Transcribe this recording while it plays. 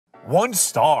1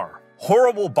 star.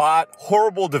 Horrible bot,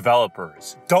 horrible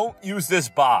developers. Don't use this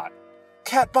bot.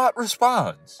 Catbot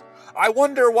responds. I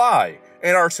wonder why.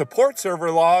 In our support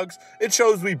server logs, it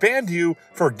shows we banned you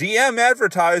for DM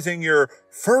advertising your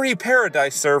furry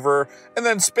paradise server and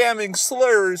then spamming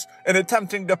slurs and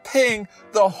attempting to ping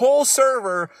the whole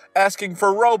server asking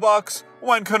for Robux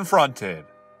when confronted.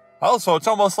 Also, it's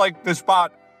almost like this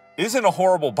bot isn't a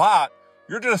horrible bot.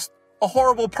 You're just a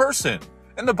horrible person.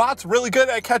 And the bot's really good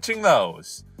at catching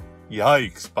those.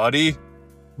 Yikes, buddy.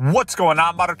 What's going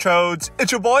on, Motherchodes?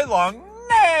 It's your boy Long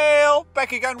Nail,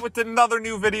 back again with another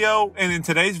new video. And in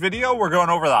today's video, we're going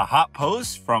over the hot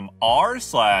post from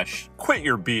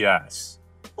r/QuitYourBS.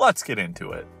 Let's get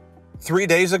into it. 3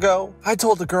 days ago, I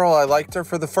told a girl I liked her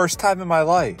for the first time in my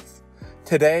life.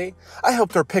 Today, I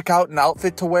helped her pick out an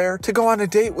outfit to wear to go on a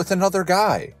date with another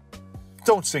guy.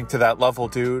 Don't sink to that level,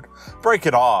 dude. Break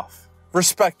it off.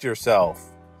 Respect yourself.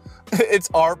 It's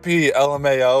RP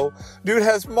LMAO. Dude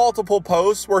has multiple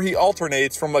posts where he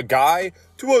alternates from a guy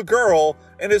to a girl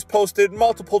and has posted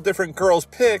multiple different girls'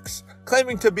 pics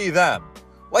claiming to be them.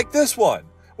 Like this one,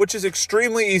 which is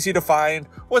extremely easy to find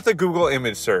with a Google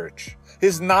image search.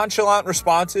 His nonchalant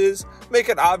responses make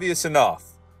it obvious enough.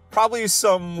 Probably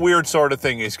some weird sort of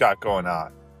thing he's got going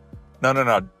on. No,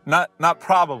 not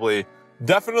probably.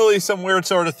 Definitely some weird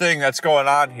sort of thing that's going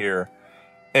on here.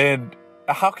 And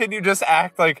how can you just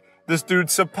act like this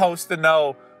dude's supposed to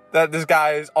know that this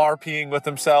guy is RPing with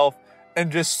himself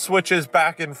and just switches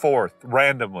back and forth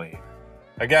randomly?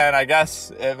 Again, I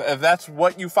guess if that's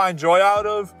what you find joy out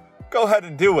of, go ahead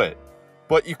and do it.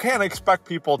 But you can't expect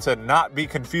people to not be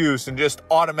confused and just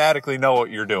automatically know what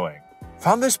you're doing.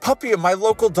 Found this puppy in my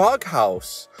local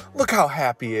doghouse. Look how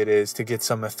happy it is to get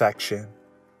some affection.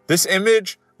 This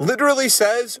image literally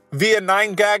says via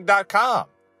 9gag.com.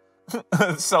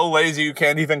 So lazy you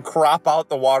can't even crop out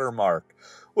the watermark,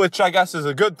 which I guess is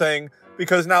a good thing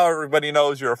because now everybody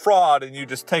knows you're a fraud and you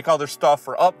just take other stuff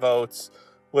for upvotes,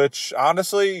 which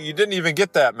honestly, you didn't even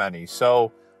get that many.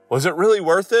 So was it really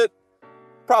worth it?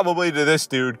 Probably to this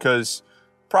dude, because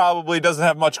probably doesn't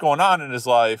have much going on in his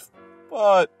life,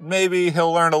 but maybe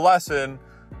he'll learn a lesson.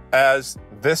 As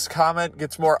this comment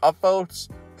gets more upvotes,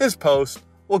 his post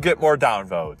will get more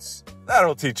downvotes.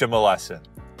 That'll teach him a lesson.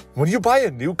 When you buy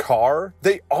a new car,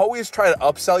 they always try to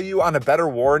upsell you on a better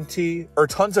warranty or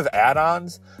tons of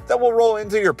add-ons that will roll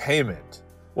into your payment.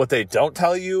 What they don't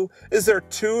tell you is they're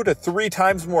 2 to 3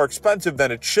 times more expensive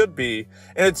than it should be,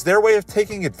 and it's their way of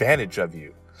taking advantage of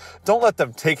you. Don't let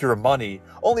them take your money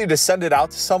only to send it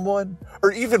out to someone,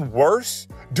 or even worse,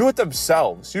 do it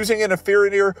themselves using an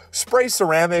inferior spray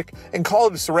ceramic and call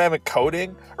it a ceramic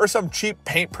coating or some cheap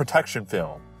paint protection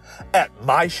film. At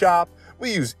my shop,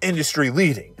 we use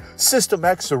industry-leading System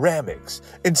X ceramics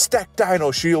and Stack Dino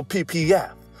Shield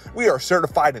PPF. We are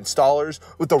certified installers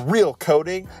with a real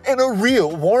coating and a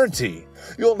real warranty.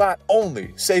 You'll not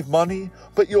only save money,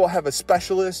 but you'll have a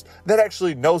specialist that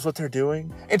actually knows what they're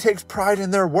doing and takes pride in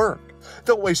their work.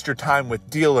 Don't waste your time with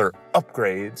dealer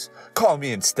upgrades. Call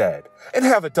me instead and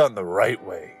have it done the right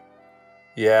way.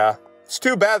 Yeah, it's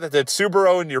too bad that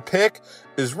Subaru in your pic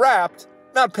is wrapped,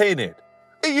 not painted.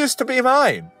 It used to be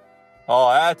mine.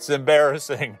 Oh, that's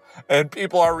embarrassing. And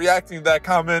people are reacting to that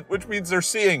comment, which means they're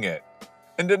seeing it.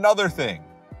 And another thing,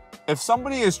 if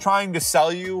somebody is trying to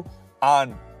sell you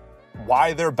on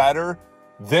why they're better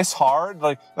this hard,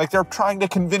 like they're trying to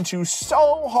convince you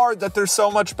so hard that they're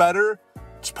so much better,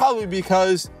 it's probably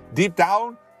because deep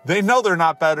down, they know they're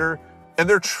not better and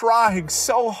they're trying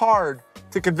so hard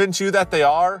to convince you that they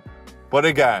are. But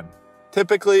again,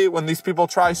 typically when these people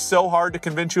try so hard to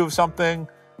convince you of something,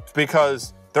 it's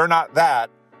because they're not that,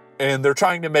 and they're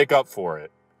trying to make up for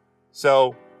it.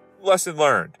 So, lesson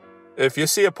learned. If you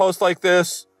see a post like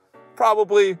this,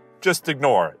 probably just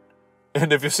ignore it.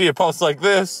 And if you see a post like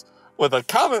this, with a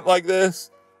comment like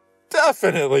this,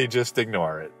 definitely just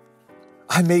ignore it.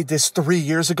 I made this 3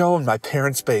 years ago in my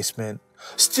parents' basement.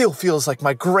 Still feels like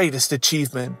my greatest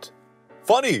achievement.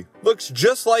 Funny, looks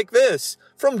just like this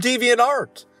from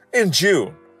DeviantArt in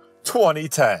June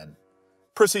 2010.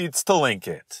 Proceeds to link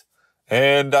it.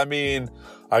 And I mean,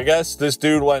 I guess this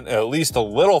dude went at least a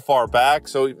little far back,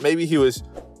 so maybe he was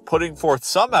putting forth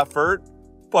some effort,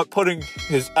 but putting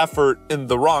his effort in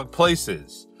the wrong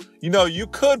places. You know, you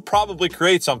could probably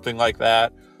create something like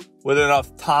that with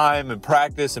enough time and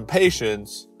practice and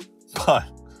patience, but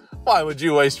why would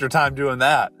you waste your time doing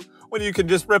that when you can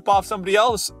just rip off somebody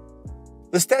else?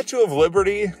 The Statue of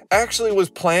Liberty actually was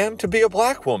planned to be a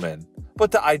black woman,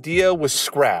 but the idea was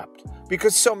scrapped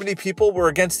because so many people were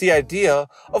against the idea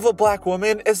of a black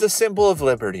woman as the symbol of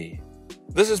liberty.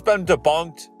 This has been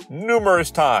debunked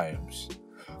numerous times.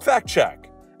 Fact check.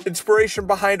 Inspiration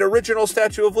behind original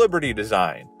Statue of Liberty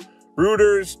design.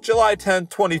 Reuters, July 10,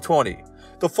 2020.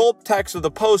 The full text of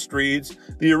the post reads,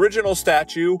 "The original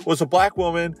statue was a black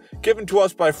woman given to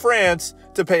us by France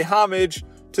to pay homage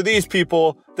to these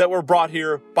people that were brought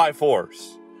here by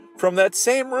force." From that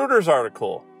same Reuters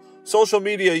article, social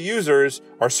media users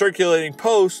are circulating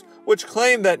posts which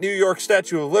claim that New York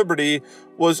Statue of Liberty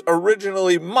was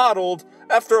originally modeled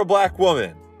after a black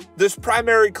woman. This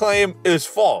primary claim is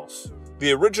false.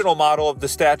 The original model of the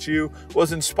statue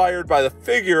was inspired by the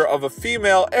figure of a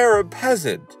female Arab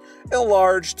peasant,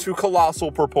 enlarged to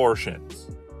colossal proportions.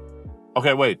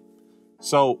 Okay, wait.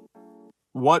 So,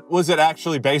 what was it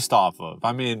actually based off of?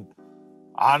 I mean,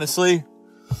 honestly,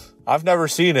 I've never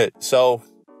seen it, so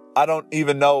I don't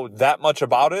even know that much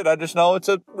about it. I just know it's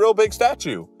a real big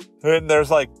statue. And there's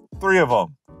like 3 of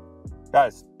them.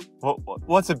 Guys,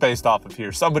 what's it based off of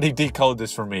here? Somebody decode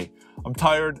this for me. I'm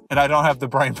tired and I don't have the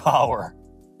brain power.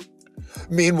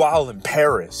 Meanwhile, in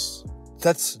Paris.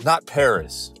 That's not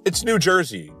Paris. It's New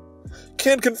Jersey.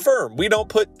 Can confirm we don't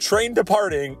put train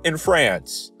departing in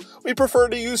France. We prefer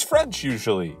to use French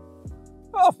usually.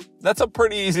 Oh, that's a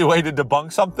pretty easy way to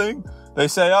debunk something. They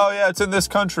say, oh yeah, it's in this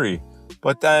country.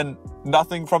 But then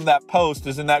nothing from that post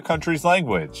is in that country's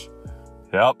language.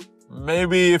 Yep.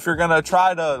 Maybe if you're going to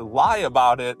try to lie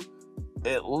about it,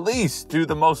 at least do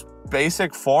the most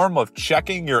basic form of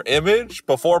checking your image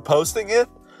before posting it.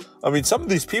 I mean, some of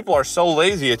these people are so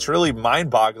lazy, it's really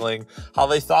mind-boggling how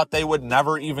they thought they would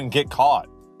never even get caught.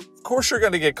 Of course you're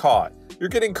going to get caught. You're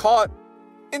getting caught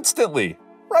instantly.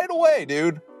 Right away,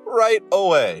 dude. Right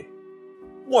away.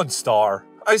 1 star.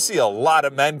 I see a lot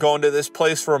of men going to this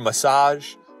place for a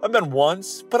massage. I've been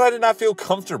once, but I did not feel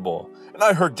comfortable. And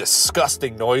I heard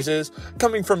disgusting noises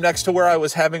coming from next to where I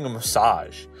was having a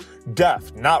massage.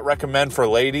 Def, not recommend for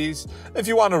ladies. If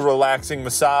you want a relaxing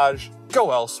massage,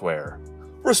 go elsewhere.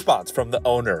 Response from the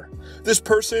owner. This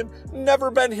person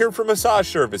never been here for massage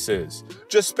services.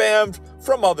 Just spammed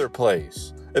from other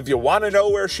place. If you want to know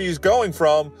where she's going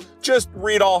from, just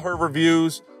read all her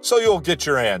reviews so you'll get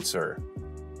your answer.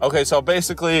 Okay, so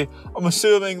basically, I'm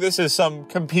assuming this is some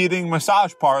competing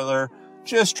massage parlor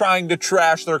just trying to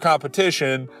trash their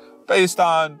competition based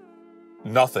on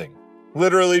nothing.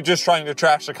 Literally just trying to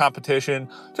trash the competition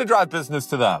to drive business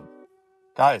to them.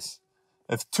 Guys,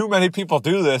 if too many people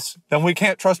do this, then we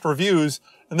can't trust reviews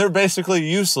and they're basically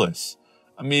useless.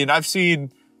 I mean, I've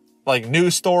seen like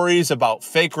news stories about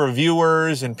fake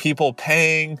reviewers and people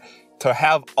paying to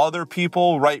have other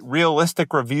people write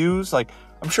realistic reviews. Like,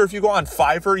 I'm sure if you go on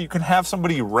Fiverr, you can have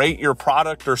somebody rate your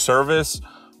product or service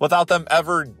without them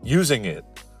ever using it.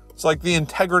 It's like the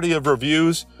integrity of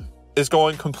reviews is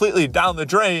going completely down the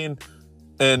drain,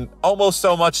 and almost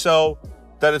so much so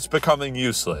that it's becoming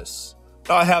useless.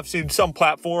 Now, I have seen some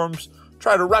platforms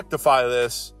try to rectify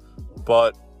this,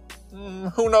 but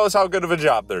who knows how good of a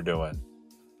job they're doing.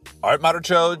 All right, Modern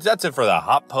Chodes, that's it for the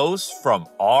hot post from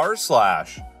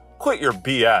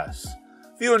r/QuitYourBS.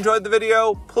 If you enjoyed the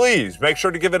video, please make sure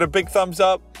to give it a big thumbs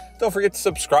up. Don't forget to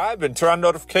subscribe and turn on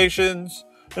notifications.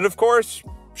 And of course,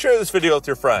 share this video with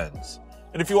your friends.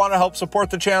 And if you want to help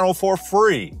support the channel for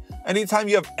free, anytime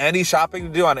you have any shopping to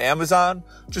do on Amazon,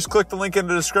 just click the link in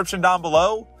the description down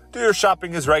below. Do your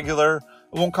shopping as regular.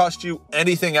 It won't cost you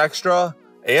anything extra,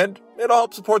 and it'll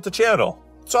help support the channel.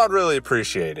 So I'd really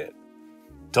appreciate it.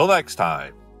 Till next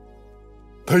time,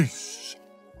 peace